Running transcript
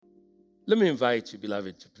Let me invite you,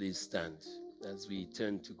 beloved, to please stand as we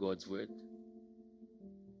turn to God's word.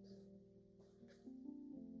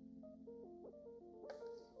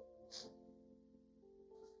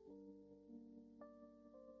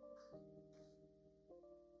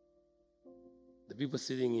 The people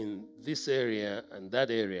sitting in this area and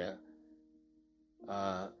that area,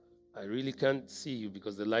 I really can't see you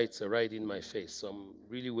because the lights are right in my face. So I'm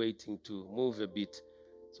really waiting to move a bit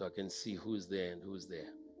so I can see who's there and who's there.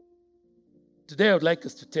 Today, I would like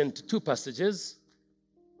us to turn to two passages,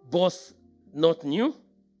 both not new,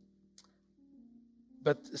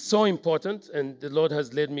 but so important, and the Lord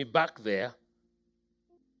has led me back there.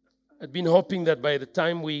 I'd been hoping that by the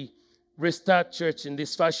time we restart church in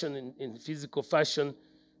this fashion, in physical fashion,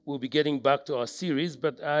 we'll be getting back to our series,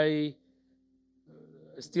 but I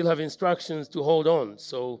still have instructions to hold on.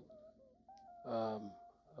 So I'll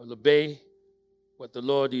obey what the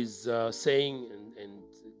Lord is saying and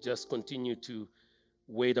just continue to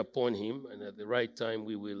wait upon Him. And at the right time,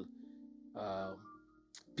 we will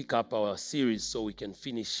pick up our series so we can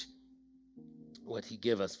finish what He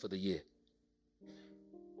gave us for the year.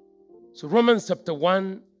 So Romans chapter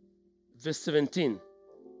 1, verse 17,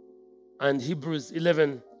 and Hebrews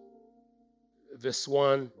 11, verse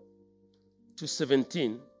 1 to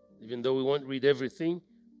 17, even though we won't read everything,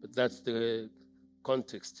 but that's the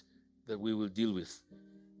context that we will deal with.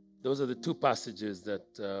 Those are the two passages that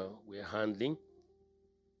we're handling.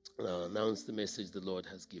 I'll announce the message the Lord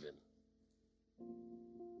has given.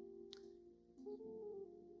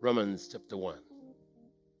 Romans chapter 1.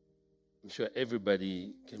 I'm sure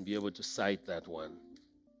everybody can be able to cite that one.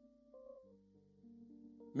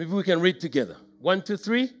 Maybe we can read together. 1, 2,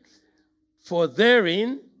 3. For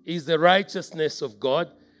therein is the righteousness of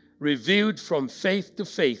God revealed from faith to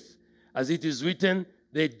faith, as it is written,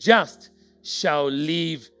 the just shall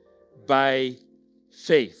live by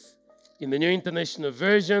faith. In the New International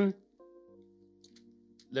Version,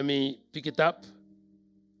 let me pick it up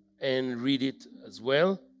and read it as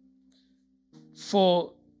well.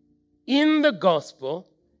 For in the gospel,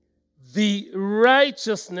 the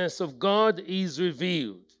righteousness of God is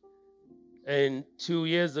revealed. And 2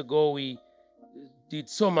 years ago, we did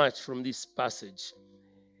so much from this passage.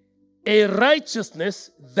 A righteousness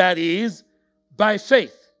that is by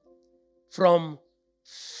faith, from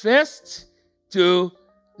first to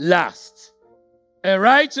last. A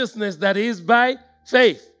righteousness that is by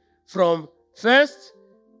faith, from first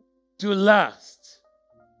to last.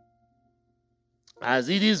 As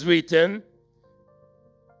it is written,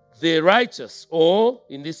 the righteous, or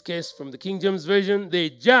in this case from the King James Version, the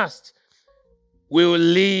just will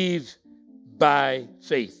live by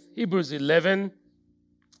faith. Hebrews 11,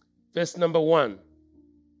 verse number 1.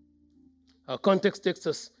 Our context takes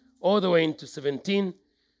us all the way into 17,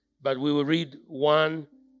 but we will read 1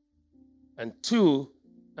 and 2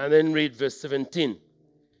 and then read verse 17.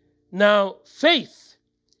 Now, faith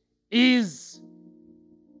is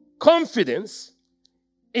confidence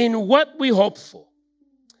in what we hope for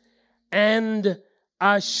and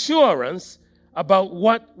assurance about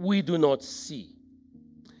what we do not see.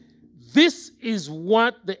 This is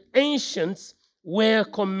what the ancients were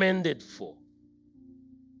commended for.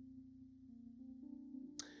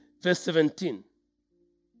 Verse 17.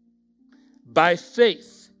 By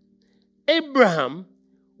faith, Abraham,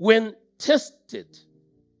 when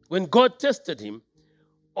God tested him,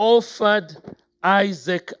 offered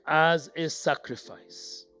Isaac as a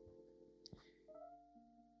sacrifice.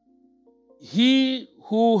 He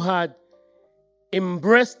who had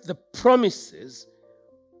embraced the promises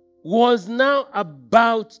was now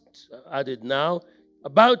about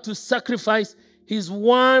to sacrifice his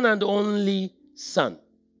one and only son.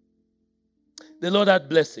 The Lord add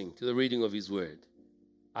blessing to the reading of his word.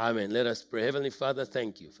 Amen. Let us pray. Heavenly Father,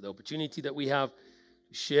 thank you for the opportunity that we have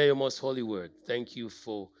to share your most holy word. Thank you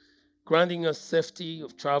for granting us safety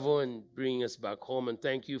of travel and bringing us back home. And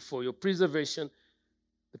thank you for your preservation,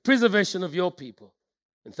 the preservation of your people.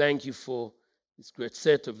 And thank you for this great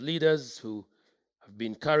set of leaders who have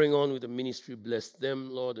been carrying on with the ministry. Bless them,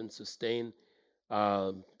 Lord, and sustain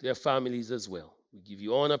their families as well. We give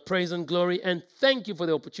you honor, praise, and glory. And thank you for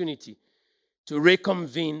the opportunity to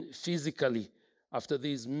reconvene physically after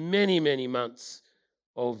these many, many months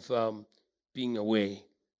of being away.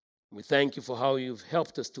 We thank you for how you've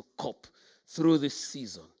helped us to cope through this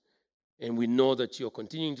season. And we know that you're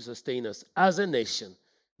continuing to sustain us as a nation.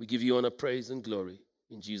 We give you honor, praise, and glory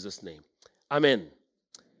in Jesus' name. Amen.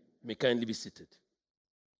 You may kindly be seated.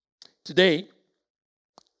 Today,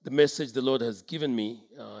 the message the Lord has given me,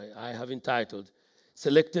 I have entitled,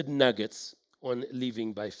 Selected Nuggets on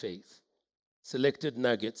Living by Faith. Selected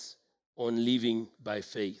Nuggets on Living by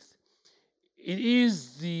Faith. it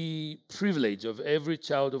is the privilege of every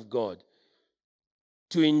child of God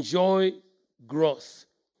to enjoy growth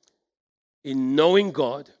in knowing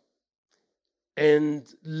God and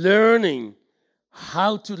learning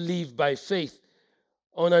how to live by faith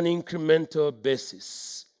on an incremental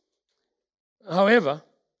basis. However,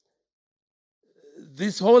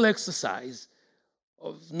 this whole exercise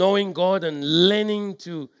of knowing God and learning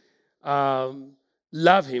to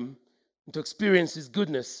love Him, to experience His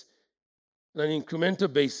goodness on an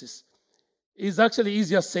incremental basis is actually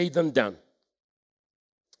easier said than done.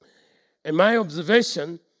 And my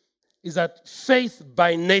observation is that faith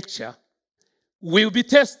by nature will be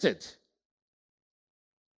tested.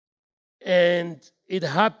 And it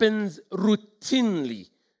happens routinely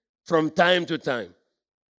from time to time.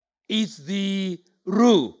 It's the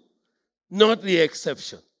rule, not the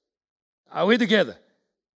exception. Are we together?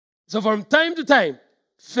 So from time to time,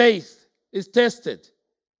 faith is tested.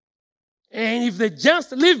 And if they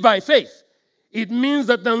just live by faith, it means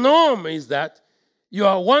that the norm is that you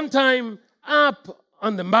are one time up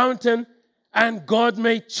on the mountain and God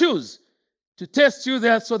may choose to test you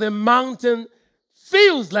there so the mountain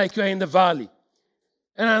feels like you are in the valley.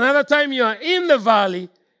 And another time you are in the valley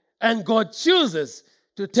and God chooses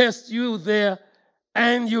to test you there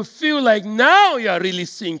and you feel like now you are really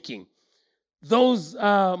sinking. Those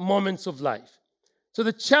are moments of life. So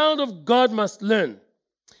the child of God must learn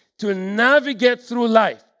to navigate through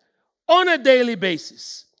life on a daily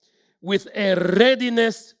basis with a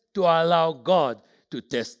readiness to allow God to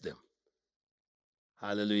test them.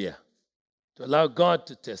 Hallelujah. To allow God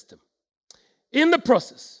to test them. In the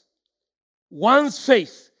process, one's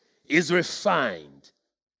faith is refined.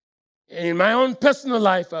 And in my own personal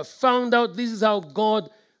life, I've found out this is how God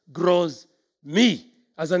grows me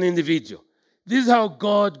as an individual. This is how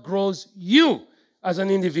God grows you as an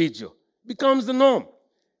individual. It becomes the norm.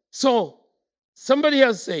 So, somebody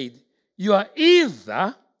has said, you are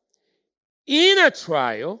either in a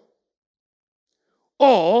trial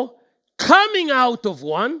or coming out of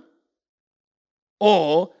one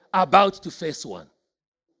or about to face one.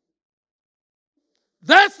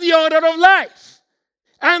 That's the order of life.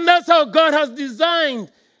 And that's how God has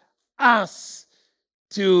designed us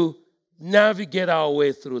to navigate our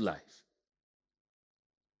way through life.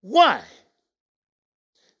 Why?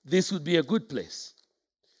 This would be a good place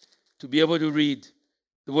to be able to read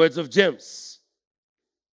the words of James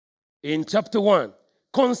in chapter 1.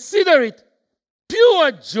 Consider it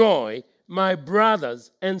pure joy, my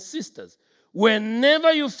brothers and sisters,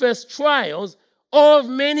 whenever you face trials of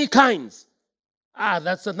many kinds.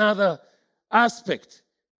 That's another aspect.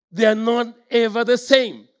 They are not ever the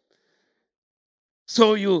same.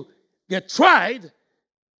 So you get tried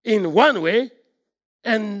in one way,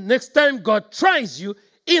 and next time God tries you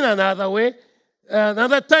in another way.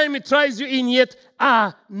 Another time He tries you in yet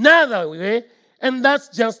another way, and that's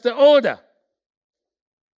just the order.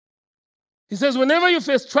 He says, whenever you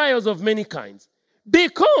face trials of many kinds,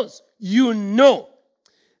 because you know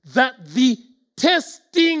that the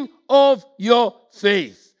testing of your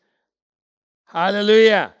faith,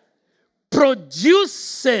 hallelujah,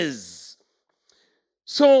 produces.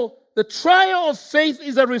 So the trial of faith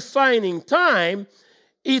is a refining time.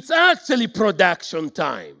 It's actually production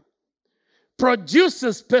time.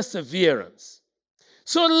 Produces perseverance.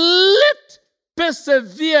 So let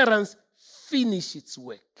perseverance finish its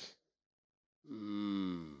work.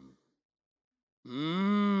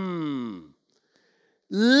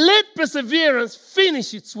 Let perseverance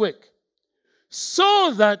finish its work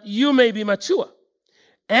so that you may be mature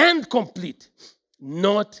and complete,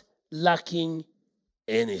 not lacking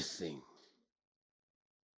anything.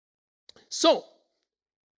 So,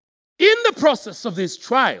 in the process of these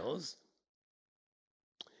trials,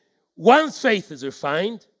 one's faith is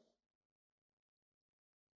refined.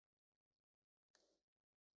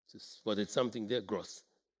 Just spotted something there, growth.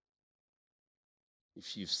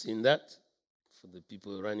 If you've seen that, for the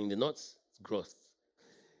people running the knots, it's growth.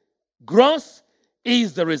 Growth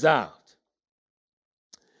is the result.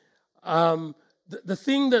 The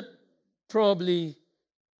thing that probably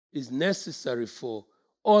is necessary for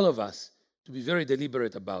all of us to be very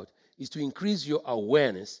deliberate about is to increase your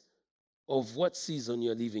awareness of what season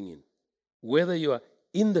you're living in. Whether you are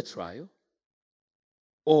in the trial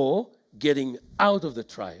or getting out of the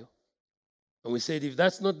trial. And we said if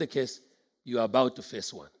that's not the case, you are about to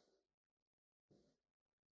face one.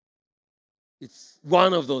 It's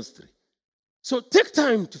one of those three. So take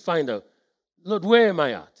time to find out, Lord, where am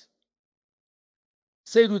I at?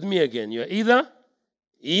 Say it with me again. You're either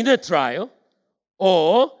in a trial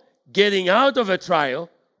or getting out of a trial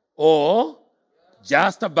or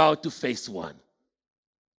just about to face one.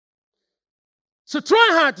 So try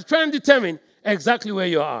hard to try and determine exactly where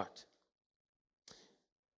you're at.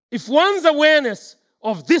 If one's awareness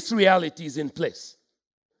of this reality is in place,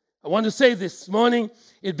 I want to say this morning,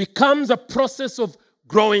 it becomes a process of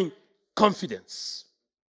growing confidence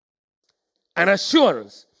and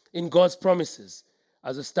assurance in God's promises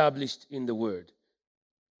as established in the Word.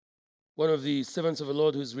 One of the servants of the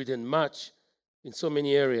Lord who's written much in so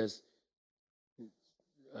many areas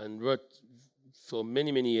and wrote for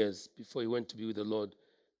many, many years before he went to be with the Lord,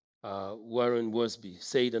 Warren Worsby,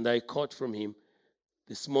 said, and I quote from him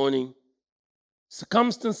this morning,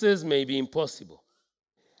 circumstances may be impossible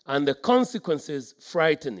and the consequences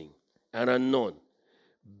frightening and unknown,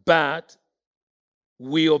 but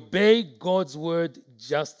we obey God's word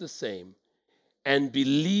just the same and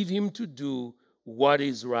believe him to do what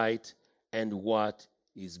is right and what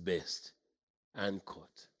is best.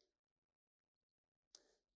 Unquote.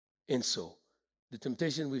 And so, the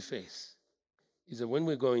temptation we face is that when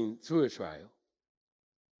we're going through a trial,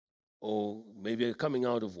 or maybe coming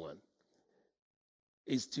out of one,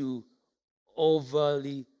 is to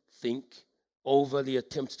overly think, overly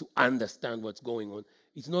attempt to understand what's going on.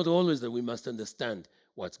 It's not always that we must understand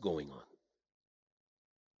what's going on.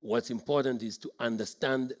 What's important is to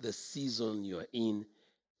understand the season you're in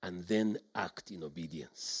and then act in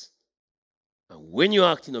obedience. And when you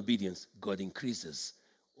act in obedience, God increases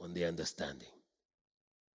on the understanding.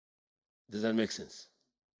 Does that make sense?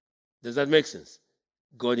 Does that make sense?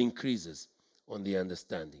 God increases on the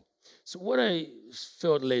understanding. So what I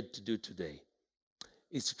felt led to do today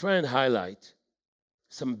is to try and highlight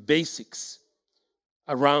some basics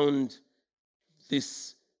around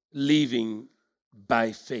this living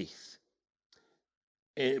by faith,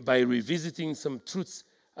 by revisiting some truths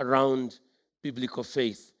around biblical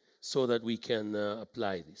faith so that we can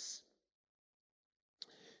apply this.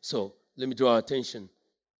 So let me draw our attention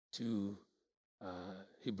to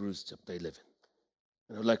Hebrews chapter 11.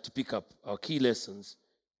 And I'd like to pick up our key lessons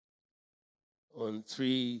on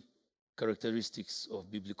 3 characteristics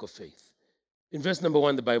of biblical faith. In verse number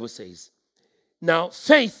 1, the Bible says, now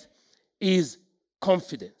faith is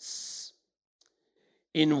confidence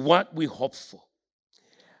in what we hope for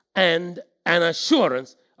and an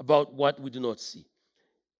assurance about what we do not see.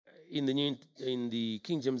 In the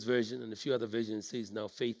King James Version and a few other versions, it says now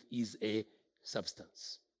faith is a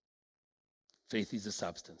substance. Faith is a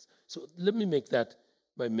substance. So let me make that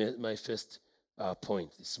my first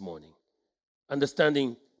point this morning.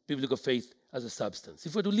 Understanding biblical faith as a substance.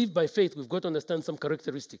 If we're to live by faith, we've got to understand some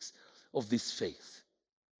characteristics of this faith.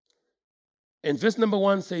 And verse number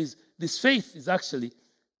 1 says, this faith is actually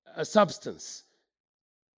a substance.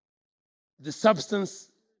 The substance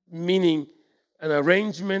meaning an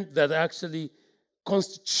arrangement that actually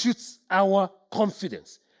constitutes our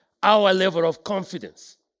confidence, our level of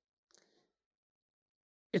confidence.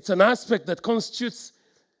 It's an aspect that constitutes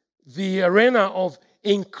the arena of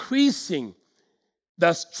increasing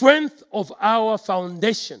the strength of our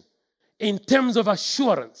foundation in terms of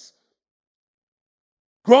assurance,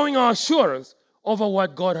 growing our assurance over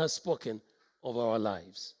what God has spoken of our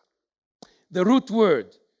lives. The root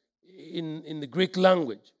word in the Greek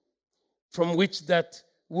language, from which that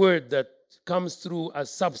word that comes through as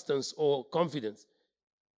substance or confidence,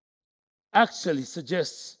 actually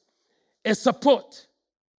suggests a support,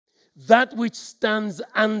 that which stands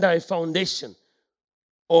under a foundation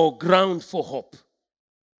or ground for hope.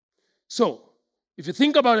 So, if you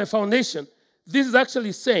think about a foundation, this is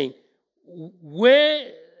actually saying where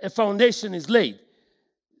a foundation is laid.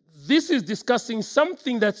 This is discussing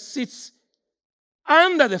something that sits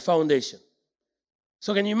under the foundation.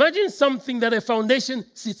 So can you imagine something that a foundation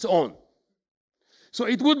sits on? So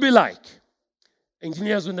it would be like,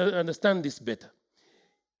 engineers would understand this better.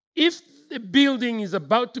 If the building is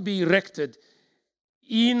about to be erected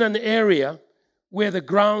in an area where the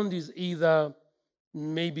ground is either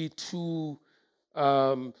maybe too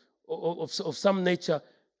of some nature,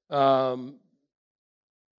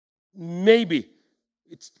 maybe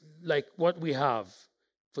it's like what we have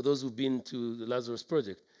for those who've been to the Lazarus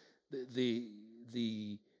Project.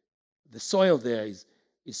 The soil there is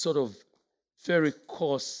sort of very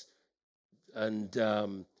coarse and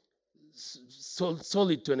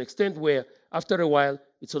solid to an extent where after a while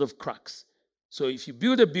it sort of cracks. So if you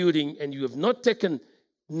build a building and you have not taken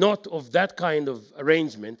note of that kind of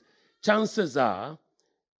arrangement, chances are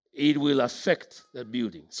it will affect that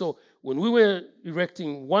building. So when we were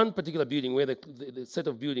erecting one particular building, where the set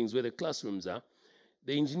of buildings where the classrooms are,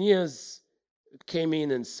 the engineers came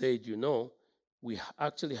in and said, we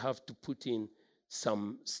actually have to put in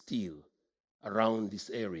some steel around this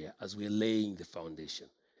area as we're laying the foundation.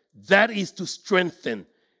 That is to strengthen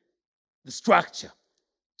the structure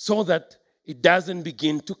so that it doesn't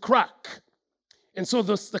begin to crack. And so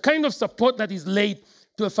the kind of support that is laid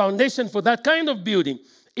to a foundation for that kind of building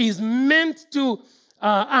is meant to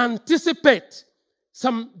anticipate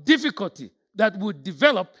some difficulty that would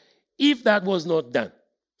develop if that was not done.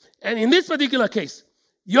 And in this particular case,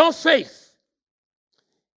 your faith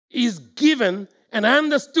is given and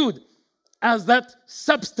understood as that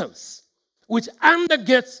substance which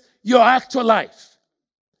undergets your actual life.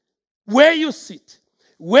 Where you sit,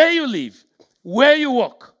 where you live, where you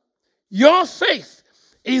walk. Your faith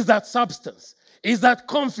is that substance, is that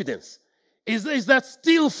confidence, is that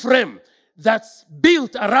steel frame that's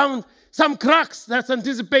built around some cracks that's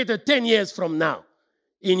anticipated 10 years from now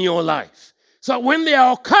in your life. So when they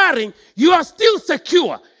are occurring, you are still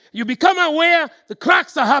secure. You become aware the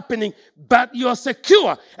cracks are happening, but you're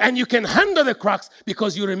secure and you can handle the cracks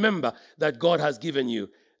because you remember that God has given you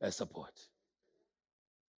a support.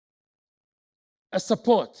 A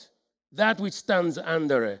support, that which stands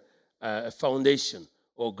under a foundation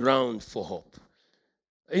or ground for hope.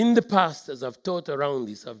 In the past, as I've taught around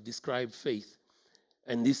this, I've described faith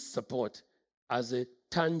and this support as a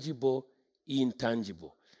tangible,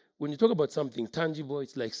 intangible. When you talk about something tangible,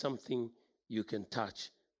 it's like something you can touch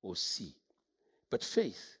or see. But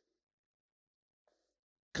faith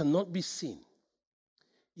cannot be seen,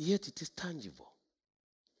 yet it is tangible.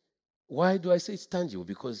 Why do I say it's tangible?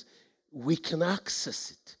 Because we can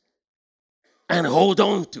access it and hold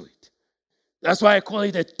on to it. That's why I call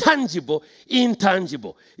it a tangible,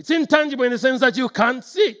 intangible. It's intangible in the sense that you can't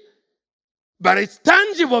see, but it's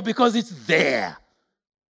tangible because it's there.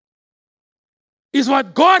 It's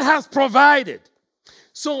what God has provided.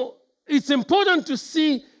 So it's important to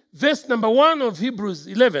see verse number 1 of Hebrews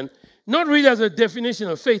 11, not really as a definition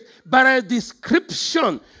of faith, but a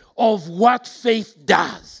description of what faith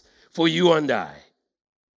does for you and I.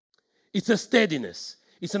 It's a steadiness.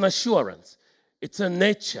 It's an assurance. It's a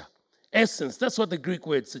nature, essence. That's what the Greek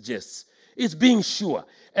word suggests. It's being sure,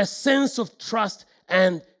 a sense of trust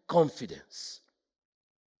and confidence.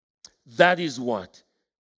 That is what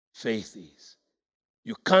faith is.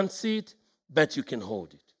 You can't see it, but you can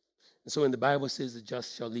hold it. And so when the Bible says the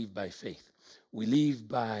just shall live by faith, we live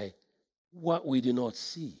by what we do not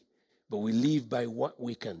see, but we live by what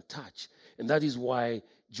we can touch. And that is why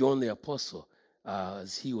John the Apostle,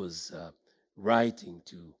 as he was writing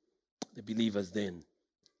to the believers then,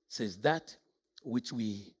 says that which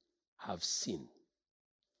we have seen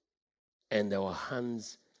and our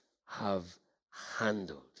hands have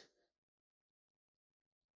handled.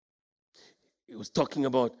 He was talking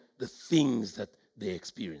about the things that they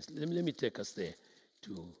experienced. Let me take us there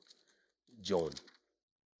to John.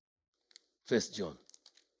 1 John.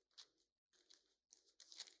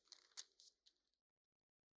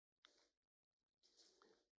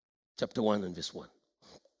 Chapter 1 and verse 1.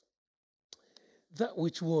 That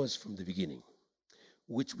which was from the beginning,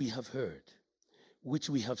 which we have heard, which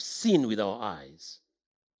we have seen with our eyes,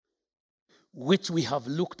 which we have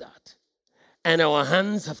looked at, and our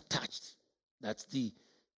hands have touched. That's the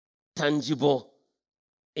tangible,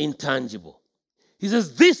 intangible. He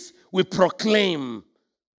says, this we proclaim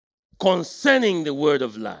concerning the word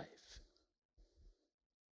of life.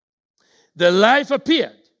 The life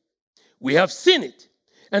appeared. We have seen it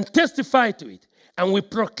and testified to it. And we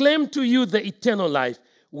proclaim to you the eternal life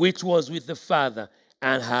which was with the Father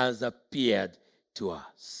and has appeared to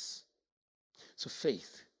us. So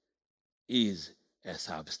faith is a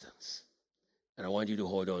substance. And I want you to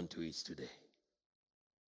hold on to it today.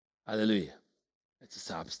 Hallelujah. It's a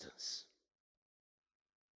substance.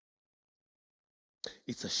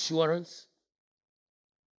 It's assurance.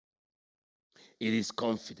 It is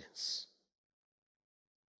confidence.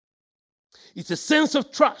 It's a sense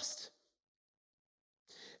of trust.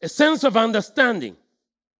 A sense of understanding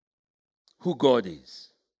who God is.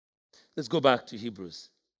 Let's go back to Hebrews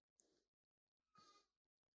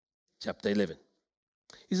chapter 11.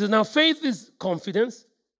 He says, now faith is confidence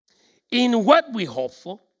in what we hope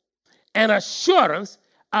for and assurance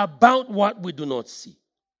about what we do not see.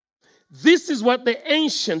 This is what the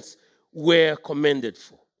ancients were commended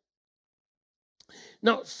for.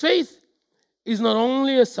 Now, faith is not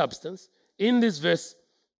only a substance. In this verse,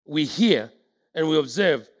 we hear and we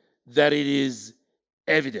observe that it is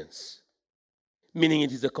evidence, meaning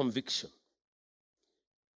it is a conviction.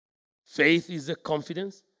 Faith is a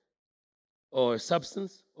confidence or a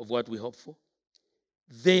substance of what we hope for.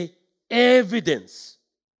 The evidence.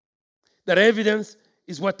 That evidence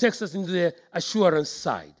is what takes us into the assurance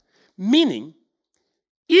side. Meaning,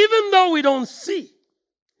 even though we don't see,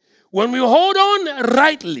 when we hold on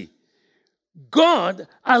rightly, God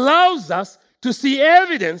allows us to see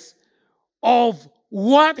evidence of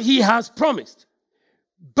what he has promised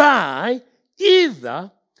by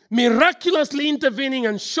either miraculously intervening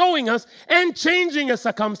and showing us and changing a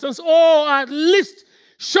circumstance, or at least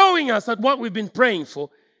showing us that what we've been praying for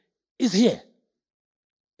is here.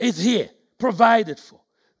 It's here, provided for,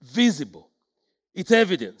 visible. It's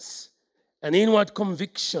evidence, an inward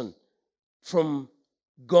conviction from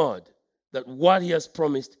God that what he has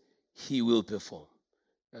promised, he will perform.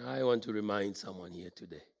 And I want to remind someone here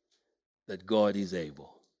today that God is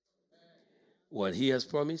able. What he has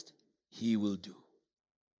promised, he will do.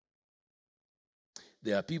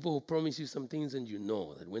 There are people who promise you some things and you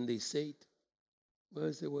know that when they say it, well,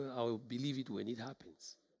 they say, well, I'll believe it when it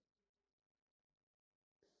happens.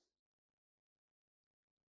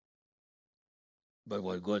 But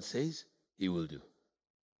what God says, he will do.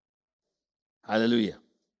 Hallelujah.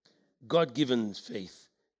 God-given faith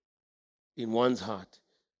in one's heart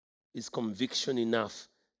is conviction enough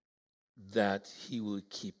that he will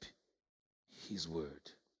keep his word.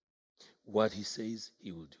 What he says,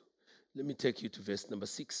 he will do. Let me take you to verse number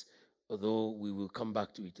 6, although we will come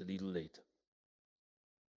back to it a little later.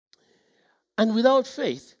 And without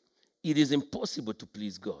faith, it is impossible to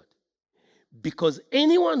please God, because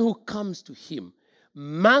anyone who comes to him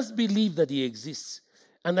must believe that he exists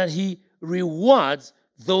and that he rewards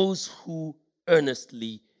those who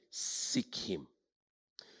earnestly seek him.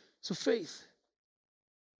 So faith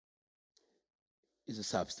is a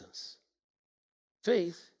substance.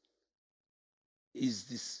 Faith is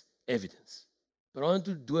this evidence. But I want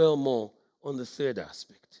to dwell more on the third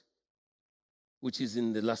aspect, which is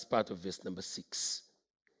in the last part of verse number 6.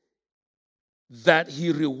 That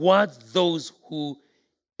he rewards those who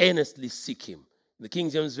earnestly seek him. In the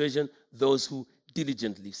King James Version, those who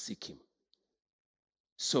diligently seek him.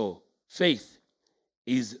 So faith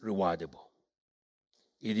is rewardable.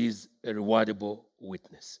 It is a rewardable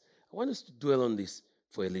witness. I want us to dwell on this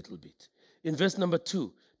for a little bit. In verse number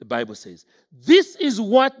 2, the Bible says, this is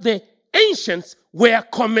what the ancients were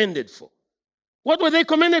commended for. What were they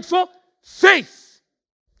commended for? Faith.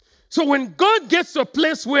 So when God gets to a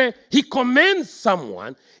place where he commends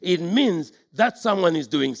someone, it means that someone is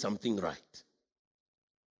doing something right.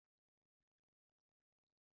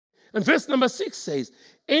 And verse number 6 says,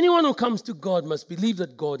 anyone who comes to God must believe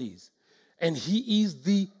that God is, and he is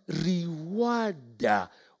the rewarder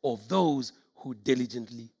of those who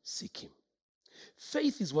diligently seek him.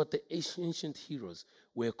 Faith is what the ancient heroes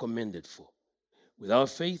were commended for. Without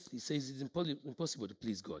faith, he says it's impossible to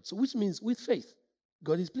please God. So which means with faith,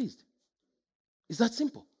 God is pleased. It's that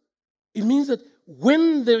simple. It means that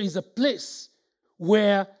when there is a place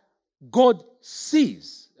where God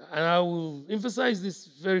sees, and I will emphasize this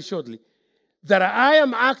very shortly, that I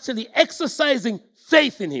am actually exercising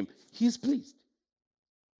faith in him, he is pleased.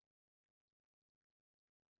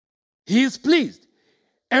 He is pleased.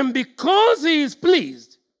 And because he is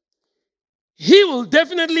pleased, he will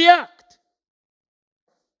definitely act.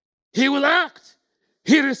 He will act.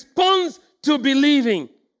 He responds to believing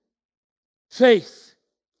faith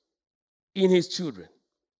in his children.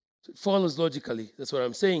 So it follows logically, that's what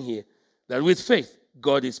I'm saying here, that with faith,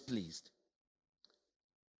 God is pleased.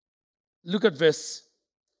 Look at verse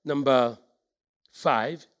number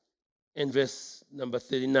 5 and verse number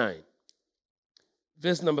 39.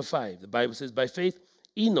 Verse number 5, the Bible says, by faith,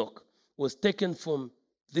 Enoch was taken from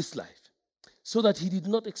this life so that he did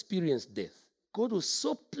not experience death. God was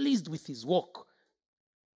so pleased with his work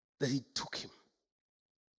that he took him.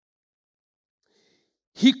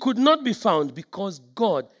 He could not be found because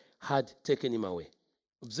God had taken him away.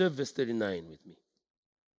 Observe verse 39 with me.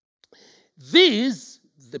 These,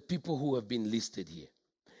 the people who have been listed here,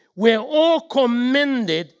 were all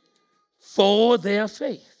commended for their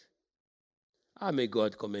faith. May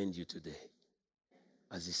God commend you today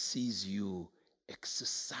as he sees you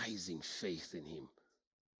exercising faith in him,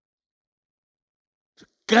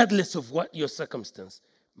 regardless of what your circumstance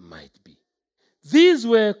might be. These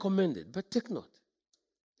were commended, but take note.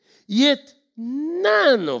 Yet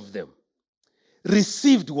none of them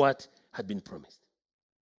received what had been promised.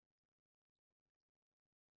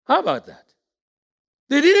 How about that?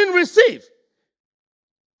 They didn't receive.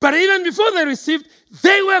 But even before they received,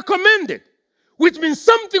 they were commended, which means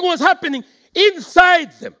something was happening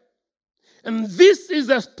inside them. And this is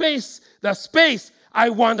the space I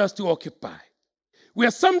want us to occupy. We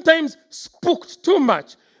are sometimes spooked too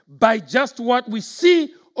much by just what we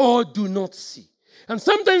see or do not see. And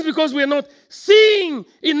sometimes because we are not seeing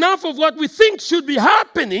enough of what we think should be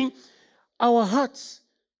happening, our hearts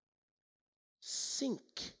sink.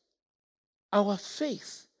 Our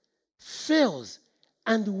faith fails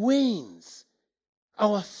and wanes.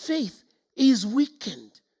 Our faith is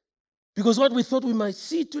weakened. Because what we thought we might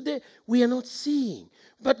see today, we are not seeing.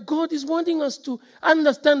 But God is wanting us to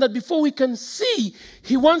understand that before we can see,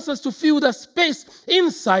 He wants us to fill the space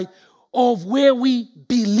inside of where we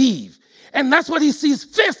believe. And that's what He sees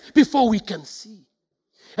first before we can see.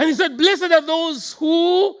 And He said, blessed are those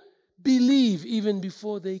who believe even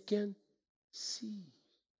before they can see.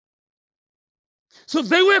 So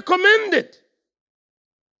they were commended.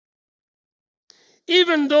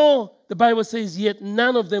 Even though the Bible says, yet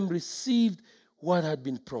none of them received what had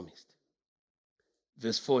been promised.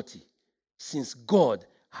 Verse 40, since God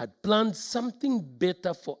had planned something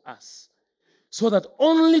better for us, so that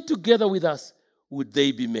only together with us would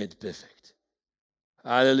they be made perfect.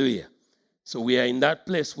 Hallelujah. So we are in that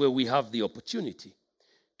place where we have the opportunity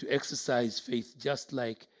to exercise faith just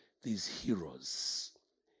like these heroes.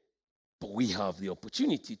 But we have the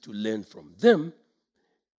opportunity to learn from them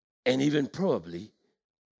and even probably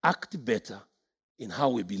act better in how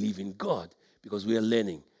we believe in God because we are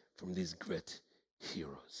learning from these great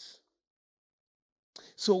heroes.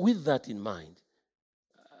 So with that in mind,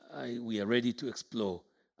 we are ready to explore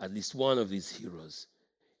at least one of these heroes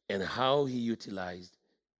and how he utilized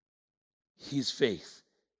his faith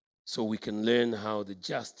so we can learn how the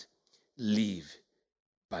just live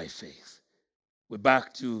by faith. We're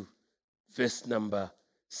back to verse number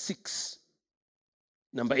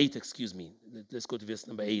 8, excuse me. Let's go to verse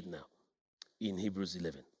number 8 now in Hebrews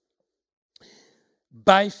 11.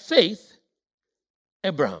 By faith,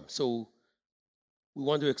 Abraham. So we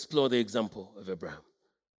want to explore the example of Abraham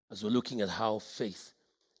as we're looking at how faith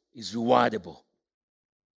is rewardable.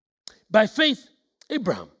 By faith,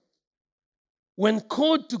 Abraham, when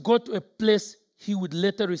called to go to a place he would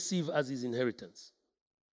later receive as his inheritance.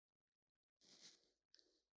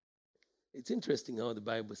 It's interesting how the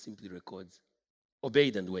Bible simply records,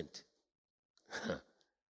 obeyed and went.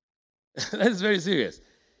 That's very serious.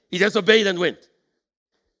 He just obeyed and went.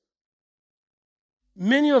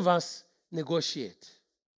 Many of us negotiate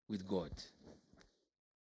with God.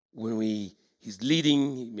 When He's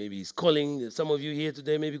leading, maybe He's calling. Some of you here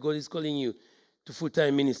today, maybe God is calling you to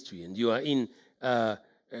full-time ministry and you are in a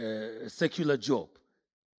secular job.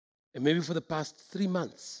 And maybe for the past 3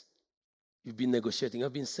 months, you've been negotiating.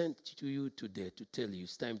 I've been sent to you today to tell you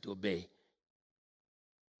it's time to obey.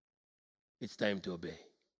 It's time to obey.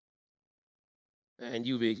 And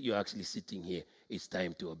you're actually sitting here. It's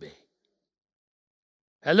time to obey.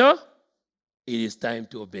 Hello? It is time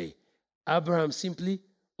to obey. Abraham simply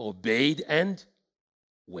obeyed and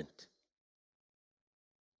went.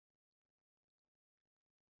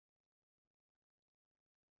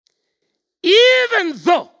 Even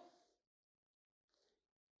though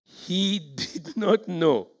he did not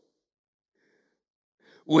know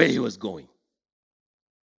where he was going.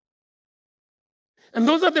 And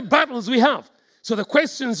those are the battles we have. So the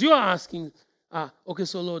questions you are asking are, okay,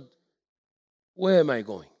 so Lord, where am I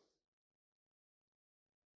going?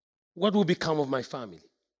 What will become of my family?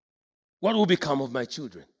 What will become of my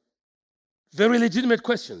children? Very legitimate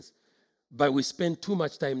questions. But we spend too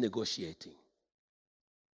much time negotiating.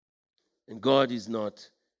 And God is not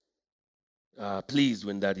pleased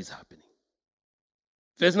when that is happening.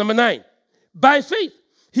 Verse number 9. By faith,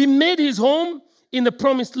 he made his home in the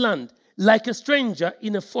promised land like a stranger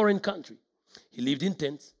in a foreign country. He lived in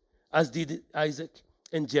tents, as did Isaac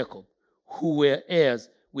and Jacob, who were heirs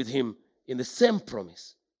with him in the same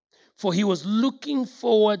promise. For he was looking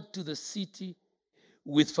forward to the city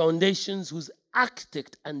with foundations whose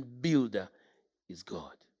architect and builder is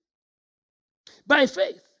God. By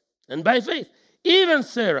faith, even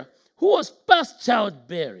Sarah, who was past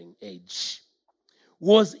childbearing age,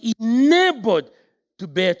 was enabled to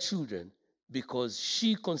bear children because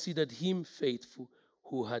she considered him faithful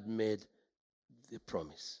who had made the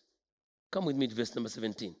promise. Come with me to verse number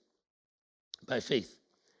 17. By faith,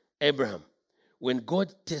 Abraham, when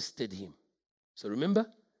God tested him. So remember,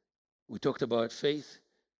 we talked about faith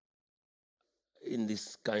in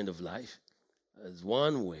this kind of life as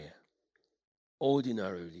one where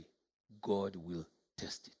ordinarily God will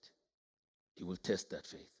test it. He will test that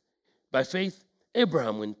faith. By faith,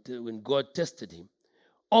 Abraham, when God tested him,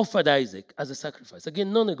 offered Isaac as a sacrifice.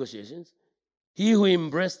 Again, no negotiations. He who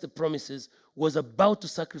embraced the promises was about to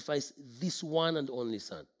sacrifice this one and only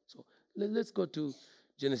son. So let's go to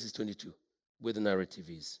Genesis 22, where the narrative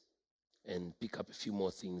is, and pick up a few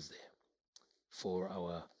more things there for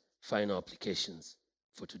our final applications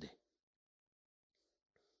for today.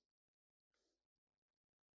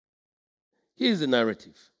 Here's the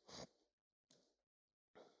narrative.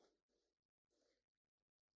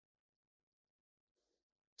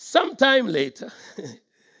 Sometime later,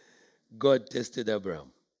 God tested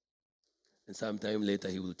Abraham. And sometime later,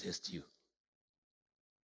 he will test you.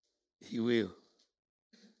 He will.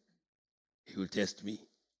 He will test me.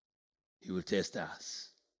 He will test us.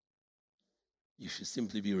 You should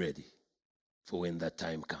simply be ready for when that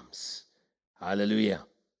time comes. Hallelujah.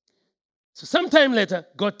 So sometime later,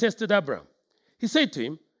 God tested Abraham. He said to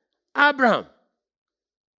him, Abraham.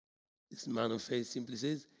 This man of faith simply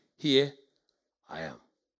says, here I am.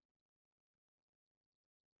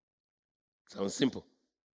 Sounds simple.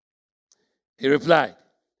 He replied.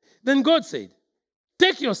 Then God said,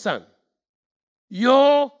 take your son,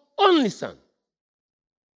 your only son,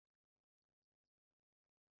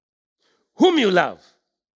 whom you love.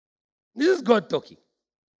 This is God talking,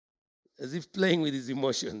 as if playing with his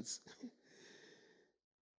emotions.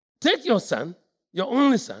 Take your son, your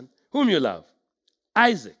only son, whom you love,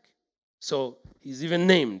 Isaac. So he's even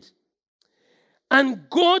named. And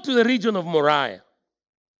go to the region of Moriah.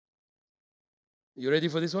 You ready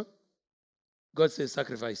for this one? God says,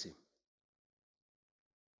 sacrifice him.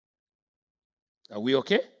 Are we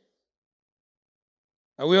okay?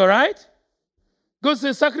 Are we all right? God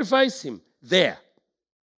says, sacrifice him there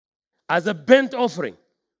as a burnt offering.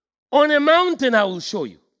 On a mountain I will show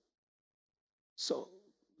you. So,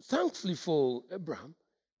 thankfully for Abraham,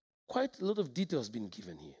 quite a lot of detail has been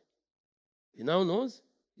given here. He now knows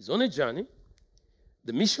he's on a journey.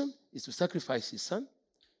 The mission is to sacrifice his son.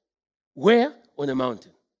 Where? On a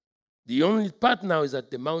mountain. The only part now is that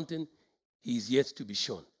the mountain he is yet to be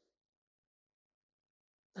shown.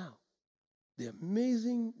 Now, the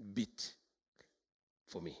amazing bit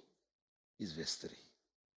for me is verse 3.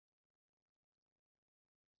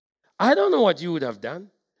 I don't know what you would have done.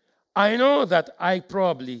 I know that I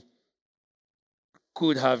probably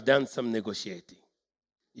could have done some negotiating.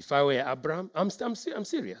 If I were Abraham, I'm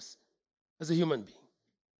serious as a human being.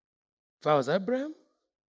 If I was Abraham,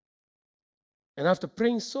 and after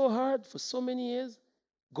praying so hard for so many years,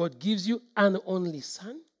 God gives you an only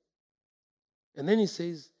son, and then he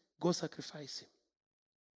says, go sacrifice him.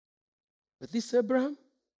 But this Abraham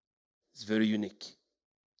is very unique.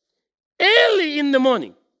 Early in the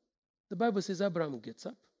morning, the Bible says Abraham gets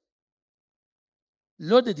up,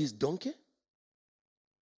 loaded his donkey.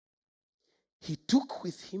 He took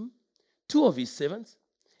with him 2 of his servants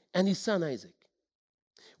and his son Isaac.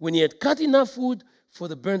 When he had cut enough wood for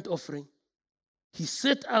the burnt offering, he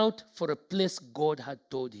set out for a place God had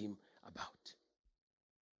told him about.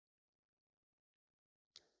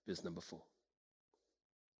 Verse number 4.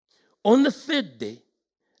 On the 3rd day,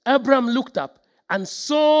 Abraham looked up and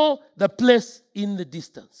saw the place in the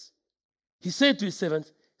distance. He said to his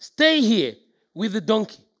servants, stay here with the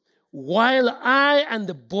donkey while I and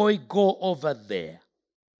the boy go over there.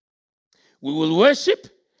 We will worship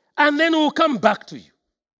and then we'll come back to you.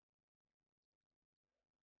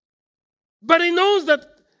 But he knows that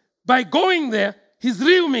by going there, his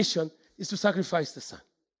real mission is to sacrifice the son.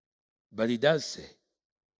 But he does say,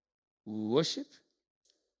 we will worship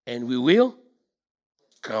and we will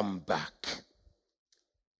come back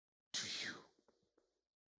to you.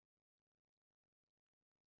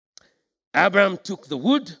 Abraham took the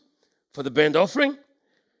wood for the burnt offering,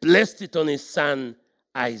 placed it on his son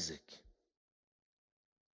Isaac.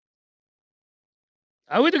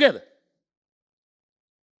 Are we together?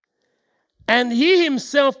 And he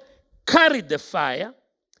himself carried the fire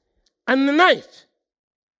and the knife.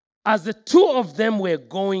 As the 2 of them were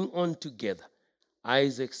going on together,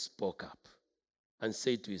 Isaac spoke up and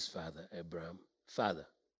said to his father, Abraham, Father,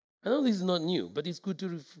 I know this is not new, but it's good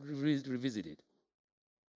to revisit it.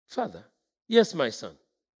 Father, yes, my son,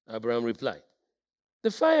 Abraham replied.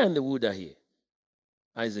 The fire and the wood are here,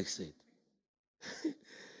 Isaac said.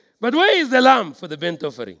 But where is the lamb for the burnt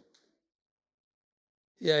offering?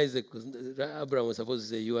 Yeah, Abraham was supposed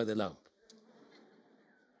to say, you are the lamb.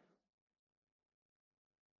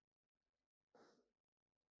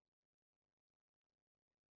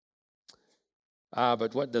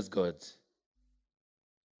 But what does God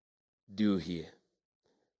do here?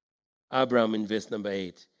 Abraham in verse number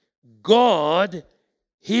 8. God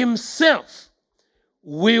himself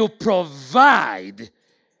will provide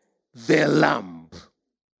the lamb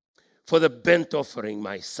for the burnt offering,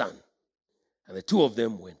 my son. And the 2 of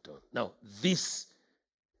them went on. Now, this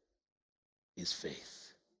is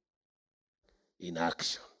faith in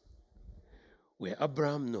action, where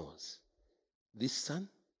Abraham knows this son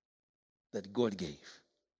that God gave,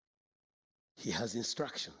 he has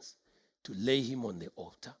instructions to lay him on the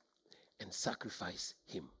altar and sacrifice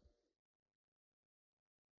him.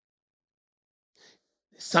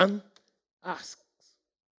 The son asks,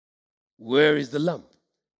 where is the lamb?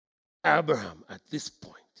 Abraham, at this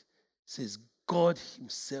point, says, God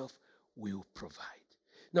himself will provide.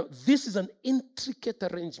 Now, this is an intricate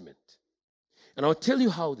arrangement. And I'll tell you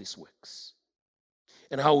how this works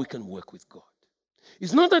and how we can work with God.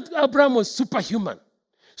 It's not that Abraham was superhuman,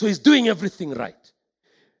 so he's doing everything right.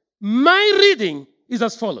 My reading is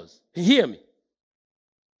as follows. Hear me.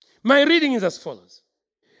 My reading is as follows.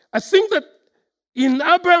 I think that in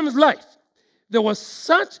Abraham's life, there was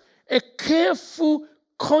such a careful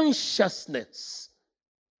consciousness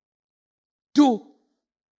to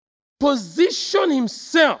position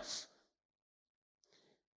himself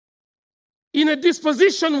in a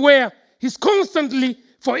disposition where he's constantly,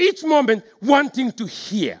 for each moment, wanting to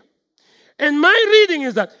hear. And my reading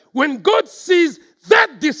is that when God sees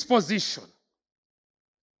that disposition,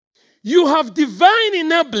 you have divine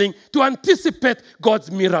enabling to anticipate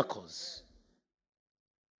God's miracles.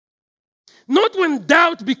 Not when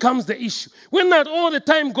doubt becomes the issue. When not all the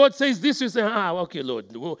time God says this, you say, okay,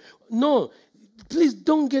 Lord. No, please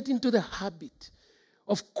don't get into the habit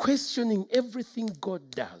of questioning everything God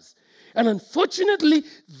does. And unfortunately,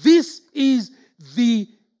 this is the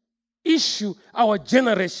issue our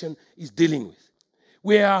generation is dealing with.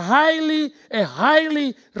 We are a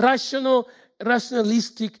highly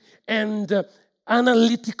rationalistic and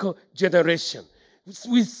analytical generation.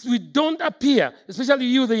 We don't appear, especially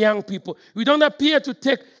you, the young people, we don't appear to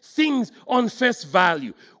take things on face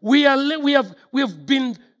value. We have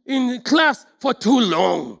been in class for too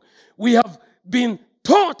long. We have been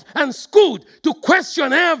taught and schooled to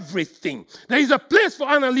question everything. There is a place for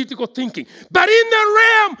analytical thinking. But in the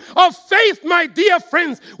realm of faith, my dear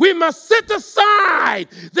friends, we must set aside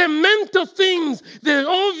the mental things, the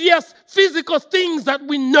obvious physical things that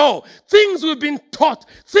we know, things we've been taught,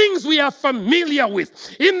 things we are familiar with.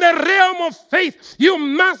 In the realm of faith, you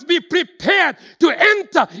must be prepared to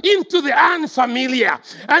enter into the unfamiliar.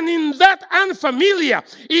 And in that unfamiliar,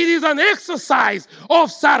 it is an exercise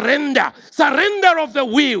of surrender. Surrender of the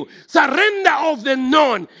will, surrender of the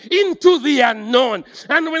known into the unknown.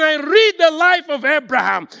 And when I read the life of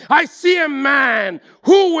Abraham, I see a man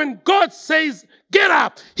who, when God says, get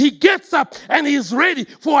up, he gets up and he's ready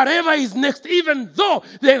for whatever is next, even though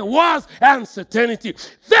there was uncertainty.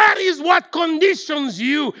 That is what conditions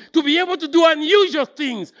you to be able to do unusual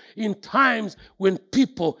things in times when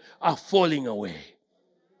people are falling away.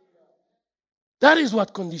 That is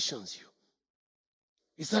what conditions you.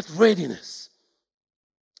 It's that readiness.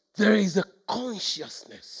 There is a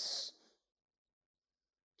consciousness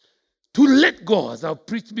to let go. As I've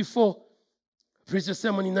preached before, I preached a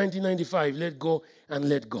sermon in 1995, let go and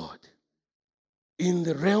let God. In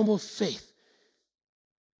the realm of faith,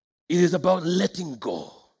 it is about letting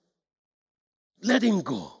go. Letting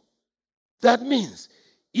go. That means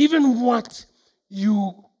even what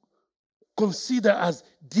you consider as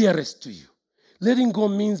dearest to you, letting go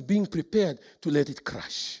means being prepared to let it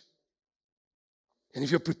crash. And if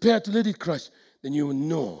you're prepared to let it crash, then you will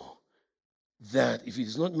know that if it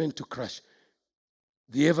is not meant to crash,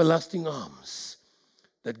 the everlasting arms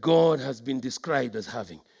that God has been described as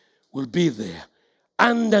having will be there.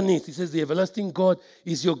 Underneath, he says the everlasting God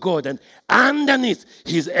is your God, and underneath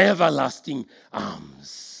his everlasting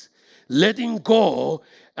arms. Letting go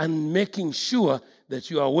and making sure that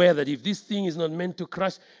you are aware that if this thing is not meant to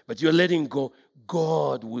crash, but you're letting go,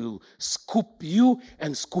 God will scoop you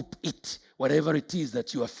and scoop it. Whatever it is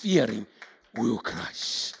that you are fearing will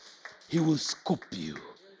crash. He will scoop you.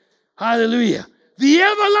 Hallelujah. The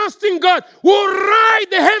everlasting God will ride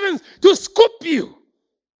the heavens to scoop you.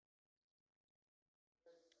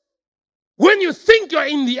 When you think you're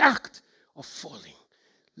in the act of falling,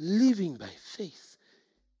 living by faith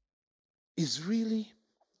is really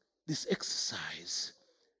this exercise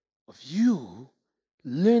of you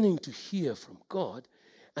learning to hear from God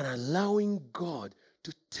and allowing God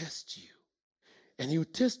to test you. And he will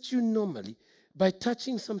test you normally by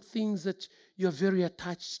touching some things that you're very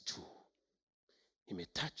attached to. He may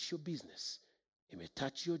touch your business. He may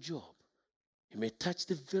touch your job. He may touch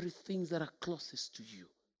the very things that are closest to you.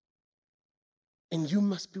 And you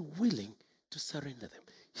must be willing to surrender them.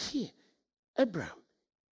 Here, Abraham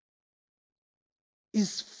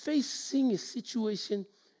is facing a situation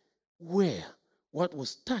where what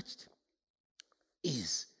was touched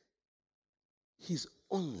is his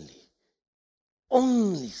only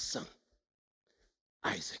son,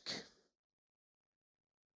 Isaac.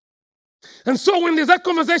 And so when there's that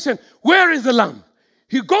conversation, where is the lamb?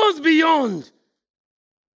 He goes beyond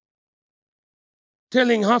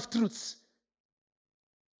telling half-truths.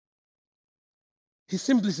 He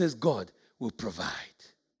simply says, God will provide.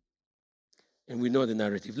 And we know the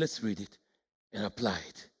narrative. Let's read it and apply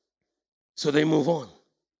it. So they move on.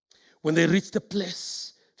 When they reach the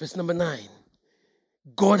place, verse number 9,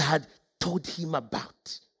 God had told him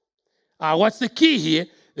about. What's the key here?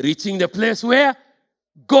 Reaching the place where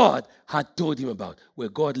God had told him about. Where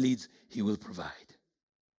God leads, he will provide.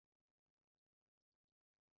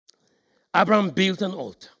 Abraham built an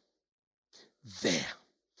altar there,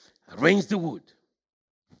 arranged the wood,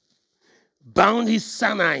 bound his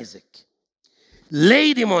son Isaac,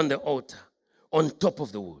 laid him on the altar on top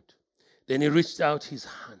of the wood. Then he reached out his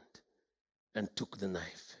hand and took the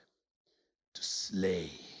knife to slay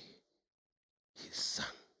his son.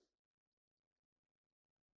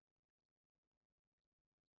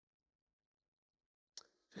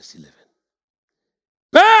 Verse 11.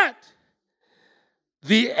 But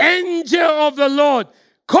the angel of the Lord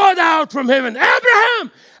called out from heaven,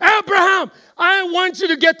 Abraham, Abraham, I want you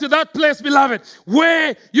to get to that place, beloved,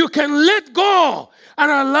 where you can let go and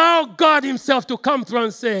allow God himself to come through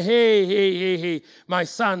and say, hey, my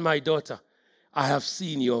son, my daughter, I have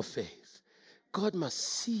seen your faith. God must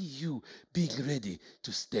see you being ready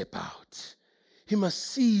to step out. He must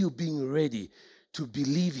see you being ready to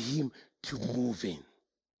believe him to move in,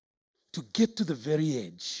 to get to the very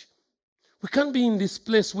edge. We can't be in this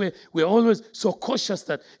place where we're always so cautious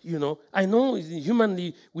that, I know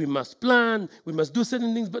humanly we must plan, we must do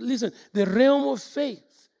certain things, but listen, the realm of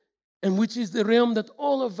faith, and which is the realm that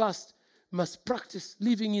all of us must practice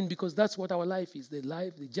living in, because that's what our life is.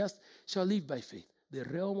 The just shall live by faith. The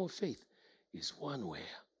realm of faith is one where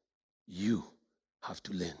you have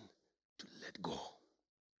to learn to let go.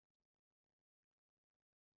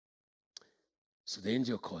 So the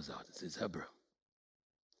angel calls out and says,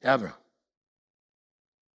 Abraham.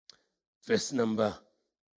 Verse number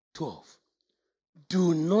 12.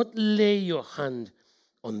 Do not lay your hand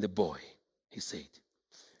on the boy, he said.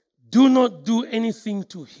 Do not do anything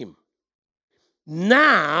to him.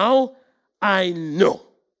 Now I know.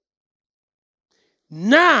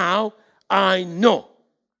 Now I know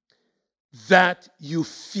that you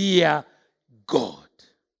fear God,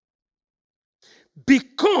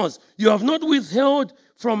 because you have not withheld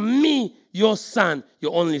from me your son,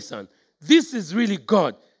 your only son. This is really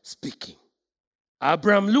God speaking.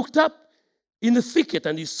 Abraham looked up in the thicket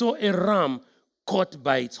and he saw a ram caught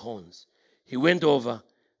by its horns. He went over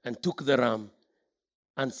and took the ram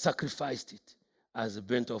and sacrificed it as a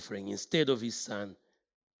burnt offering instead of his son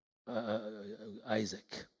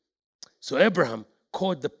Isaac. So Abraham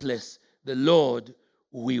called the place, the Lord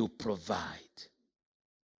will provide.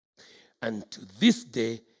 And to this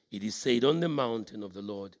day, it is said, on the mountain of the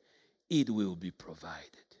Lord, it will be provided.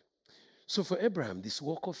 So for Abraham, this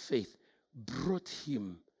walk of faith brought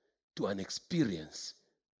him to an experience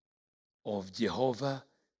of Jehovah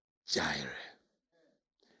Jireh.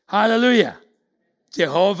 Hallelujah.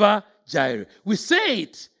 Jehovah Jireh. We say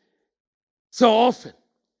it so often.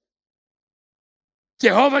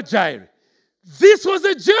 Jehovah Jireh. This was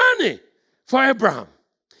a journey for Abraham.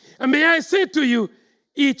 And may I say to you,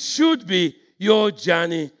 it should be your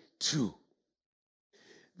journey too.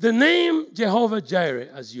 The name Jehovah Jireh,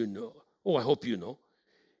 as you know, I hope you know,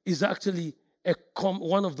 is actually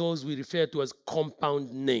one of those we refer to as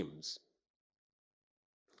compound names.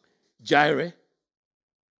 Jireh,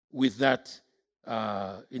 with that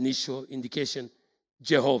initial indication,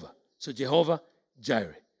 Jehovah. So Jehovah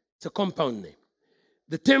Jireh. It's a compound name.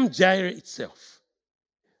 The term Jireh itself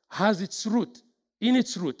has its root. In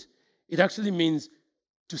its root, it actually means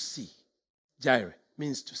to see. Jireh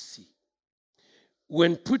means to see.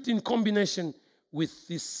 When put in combination with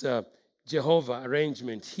this Jehovah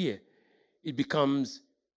arrangement here, it becomes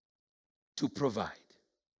to provide.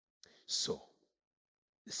 So,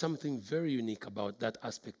 there's something very unique about that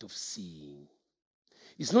aspect of seeing.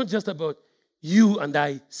 It's not just about you and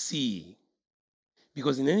I seeing.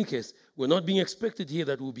 Because in any case, we're not being expected here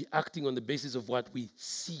that we'll be acting on the basis of what we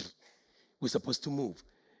see. We're supposed to move.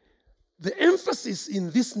 The emphasis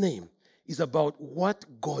in this name is about what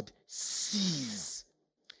God sees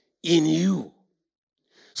in you.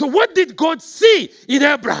 So what did God see in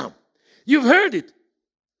Abraham? You've heard it.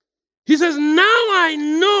 He says, now I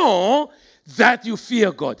know that you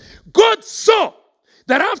fear God. God saw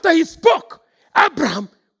that after he spoke, Abraham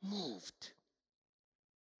moved.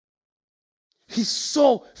 He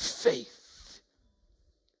saw faith.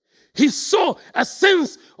 He saw a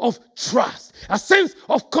sense of trust, a sense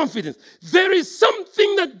of confidence. There is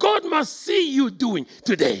something that God must see you doing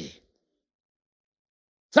today.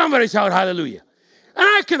 Somebody shout hallelujah. And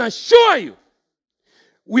I can assure you,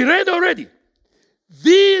 we read already,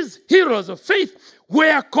 these heroes of faith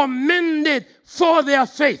were commended for their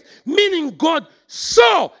faith, meaning God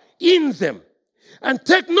saw in them. And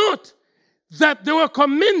take note that they were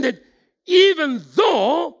commended even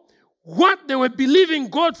though what they were believing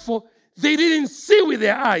God for, They didn't see with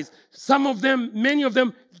their eyes. Some of them, many of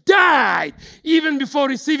them, died even before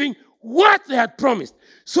receiving what they had promised.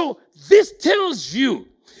 So this tells you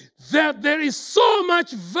that there is so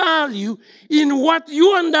much value in what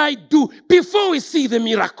you and I do before we see the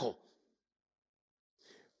miracle.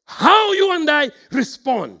 How you and I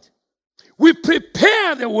respond. We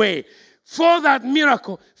prepare the way for that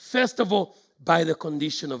miracle, first of all, by the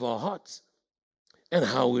condition of our hearts and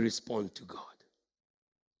how we respond to God.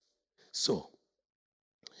 So,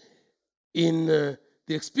 in the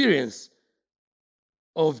experience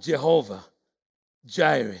of Jehovah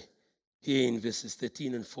Jireh, here in verses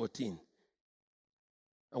 13 and 14,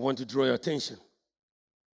 I want to draw your attention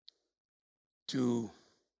to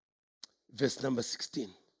verse number 16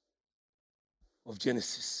 of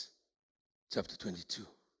Genesis chapter 22.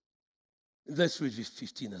 Let's read verse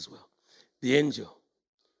 15 as well. The angel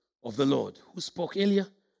of the Lord who spoke earlier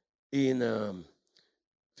in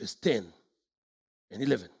verse 10 and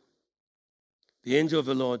 11. The angel of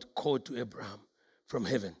the Lord called to Abraham from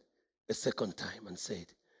heaven a second time and said,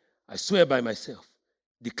 I swear by myself,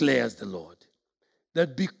 declares the Lord,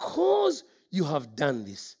 that because you have done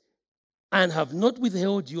this and have not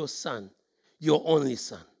withheld your son, your only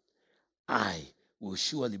son, I will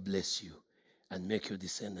surely bless you and make your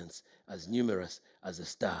descendants as numerous as the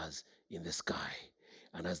stars in the sky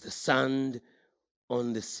and as the sand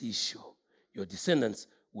on the seashore. Your descendants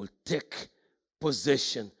will take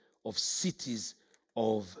possession of cities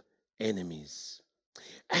of enemies.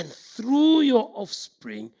 And through your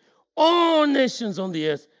offspring, all nations on the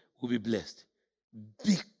earth will be blessed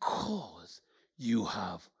because you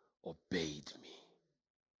have obeyed me.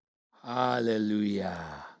 Hallelujah.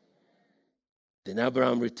 Then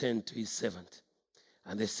Abraham returned to his servant,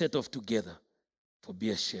 and they set off together for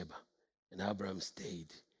Beersheba. And Abraham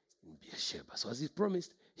stayed in Beersheba. So as he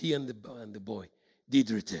promised, he and the boy did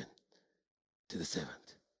return to the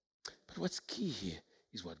servant. But what's key here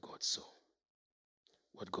is what God saw.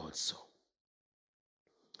 What God saw.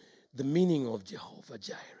 The meaning of Jehovah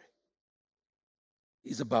Jireh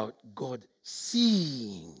is about God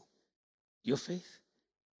seeing your faith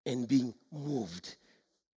and being moved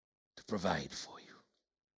to provide for you.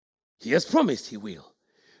 He has promised he will.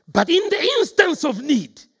 But in the instance of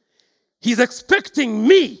need, he's expecting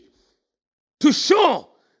me to show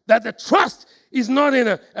that the trust is not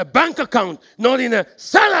in a bank account, not in a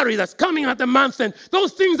salary that's coming at the month end.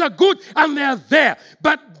 Those things are good and they are there.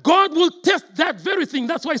 But God will test that very thing.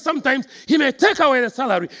 That's why sometimes he may take away the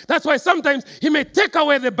salary. That's why sometimes he may take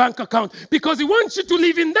away the bank account, because he wants you to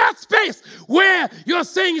live in that space where you're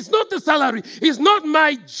saying it's not the salary, it's not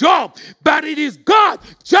my job, but it is God,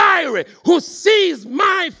 Jireh, who sees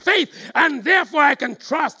my faith, and therefore I can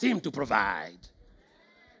trust him to provide.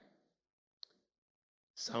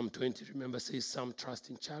 Psalm 20, remember, says some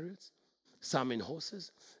trust in chariots, some in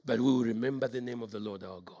horses, but we will remember the name of the Lord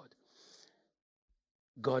our God.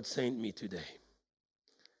 God sent me today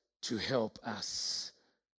to help us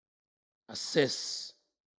assess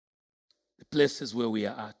the places where we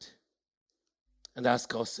are at and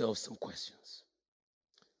ask ourselves some questions.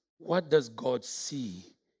 What does God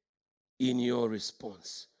see in your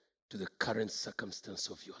response to the current circumstance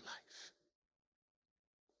of your life?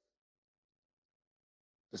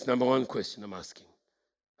 That's number one question I'm asking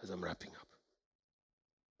as I'm wrapping up.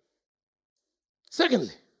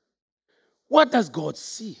 Secondly, what does God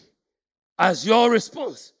see as your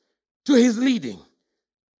response to his leading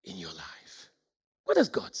in your life? What does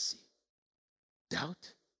God see?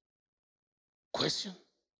 Doubt? Question?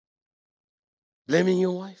 Blaming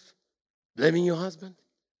your wife? Blaming your husband?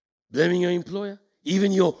 Blaming your employer?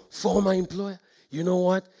 Even your former employer? You know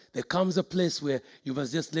what? There comes a place where you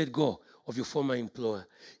must just let go of your former employer,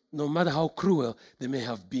 no matter how cruel they may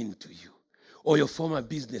have been to you, or your former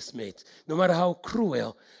business mate, no matter how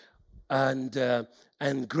cruel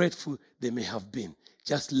and grateful they may have been.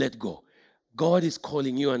 Just let go. God is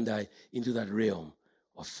calling you and I into that realm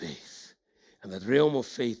of faith. And that realm of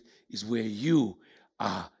faith is where you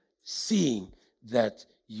are seeing that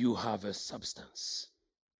you have a substance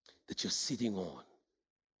that you're sitting on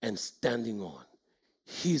and standing on.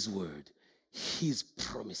 His word, his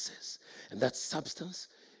promises. And that substance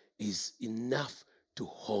is enough to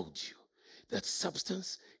hold you. That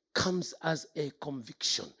substance comes as a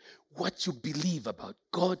conviction, what you believe about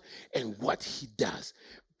God and what he does.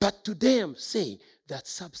 But today I'm saying that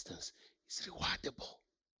substance is rewardable.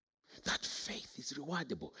 That faith is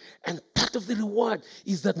rewardable. And part of the reward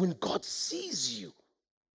is that when God sees you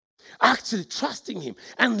actually trusting him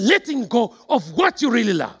and letting go of what you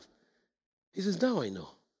really love, he says, now I know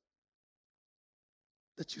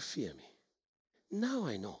that you fear me. Now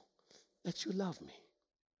I know that you love me.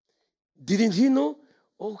 Didn't he know?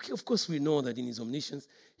 Okay, of course we know that in his omniscience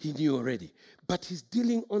he knew already. But he's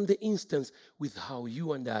dealing on the instance with how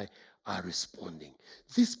you and I are responding.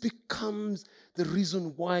 This becomes the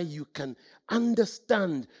reason why you can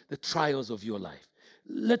understand the trials of your life.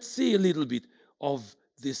 Let's see a little bit of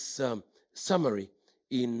this summary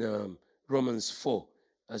in Romans 4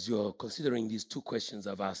 as you're considering these two questions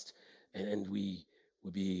I've asked, and we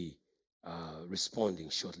will be responding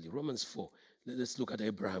shortly. Romans 4. Let's look at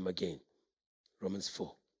Abraham again. Romans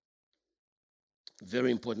 4.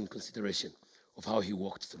 Very important consideration of how he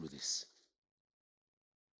walked through this.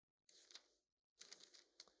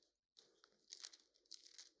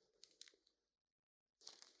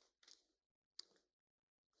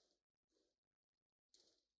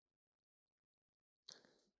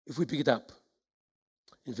 If we pick it up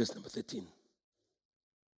in verse number 13.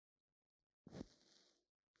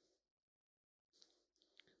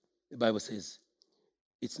 The Bible says,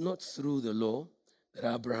 it's not through the law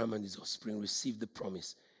that Abraham and his offspring received the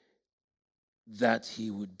promise that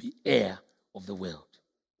he would be heir of the world,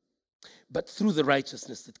 but through the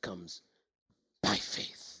righteousness that comes by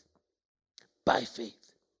faith. By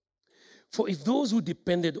faith. For if those who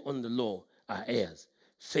depended on the law are heirs,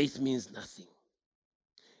 faith means nothing,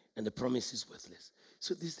 and the promise is worthless.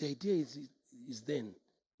 So the idea is then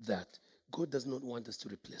that God does not want us to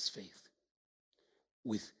replace faith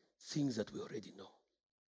with things that we already know.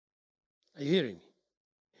 Are you hearing me?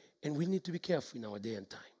 And we need to be careful in our day and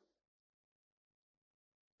time.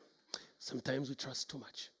 Sometimes we trust too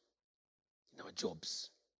much in our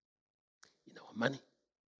jobs, in our money,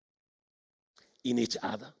 in each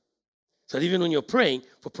other. So that even when you're praying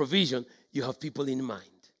for provision, you have people in mind.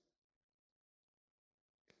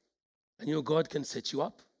 And you know, God can set you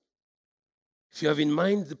up. If you have in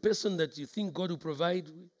mind the person that you think God will provide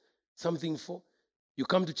something for, you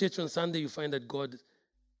come to church on Sunday, you find that God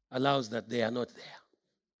allows that they are not there.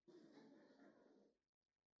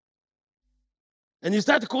 And you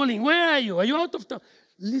start calling, where are you? Are you out of town?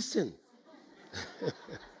 Listen.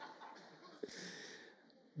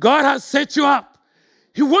 God has set you up.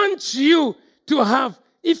 He wants you to have,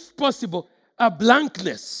 if possible, a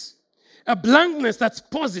blankness that's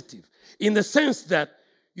positive in the sense that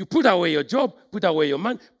you put away your job, put away your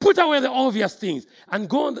man, put away the obvious things and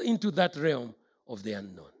go into that realm of the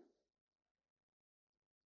unknown.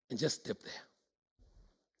 And just step there.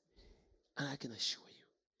 And I can assure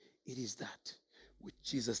you, it is that which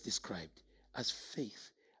Jesus described as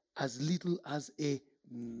faith, as little as a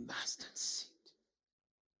mustard seed.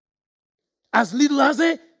 As little as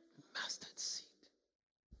a mustard seed.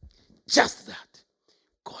 Just that.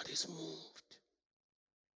 God is moved.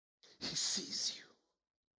 He sees you.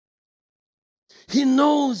 He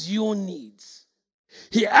knows your needs.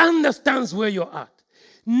 He understands where you're at.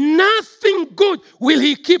 Nothing good will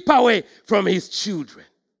he keep away from his children.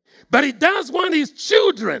 But he does want his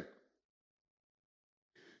children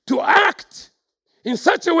to act in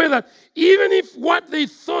such a way that even if what they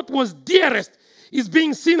thought was dearest is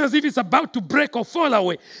being seen as if it's about to break or fall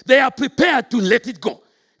away, they are prepared to let it go.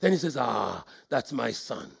 Then he says, that's my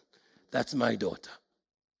son. That's my daughter.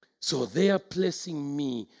 So they are placing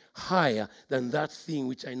me higher than that thing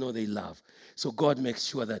which I know they love. So God makes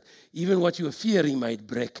sure that even what you're fearing might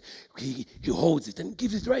break, he holds it and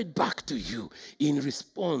gives it right back to you in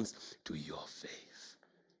response to your faith.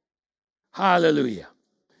 Hallelujah.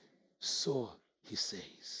 So he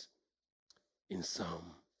says in Psalm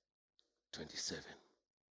 27.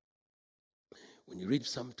 When you read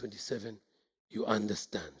Psalm 27, you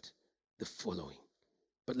understand the following.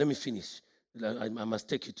 But let me finish. I must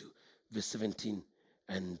take you to verse 17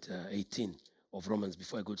 and 18 of Romans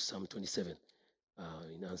before I go to Psalm 27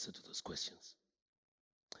 in answer to those questions.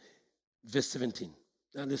 Verse 17.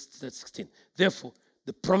 That's 16. Therefore,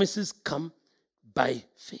 the promises come by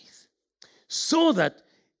faith, so that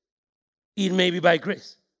it may be by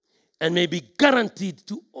grace and may be guaranteed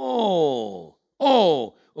to all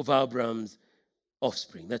of Abraham's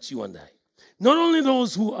offspring. That's you and I. Not only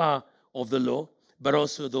those who are of the law, but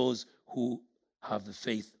also those who have the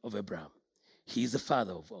faith of Abraham. He is the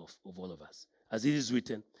father of all of us. As it is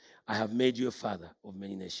written, I have made you a father of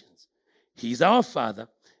many nations. He is our father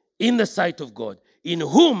in the sight of God, in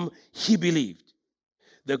whom he believed.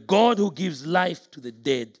 The God who gives life to the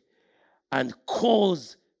dead and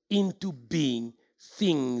calls into being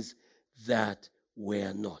things that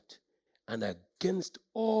were not. And against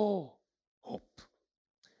all hope,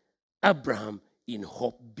 Abraham in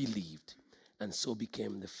hope believed, and so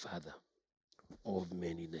became the father of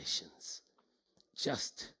many nations.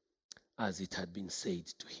 Just as it had been said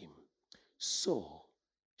to him, so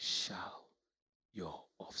shall your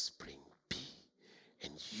offspring be.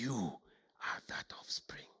 And you are that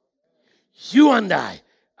offspring. You and I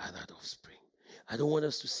are that offspring. I don't want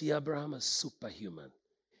us to see Abraham as superhuman.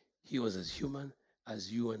 He was as human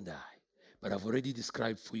as you and I. But I've already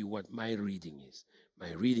described for you what my reading is.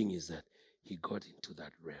 My reading is that he got into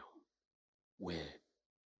that realm where,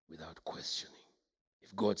 without questioning,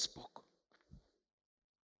 if God spoke,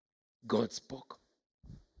 God spoke,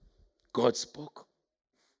 God spoke,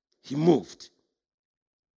 he moved,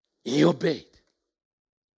 he obeyed.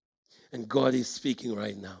 And God is speaking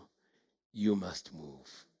right now. You must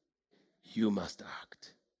move. You must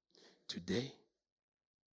act. Today,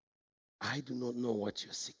 I do not know what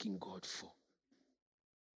you're seeking God for,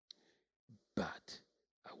 but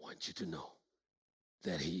I want you to know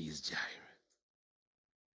that he is Jireh.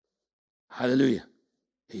 Hallelujah.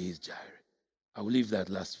 He is Jireh. I will leave that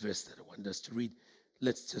last verse that I want us to read.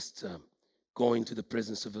 Let's just go into the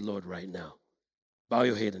presence of the Lord right now. Bow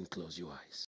your head and close your eyes.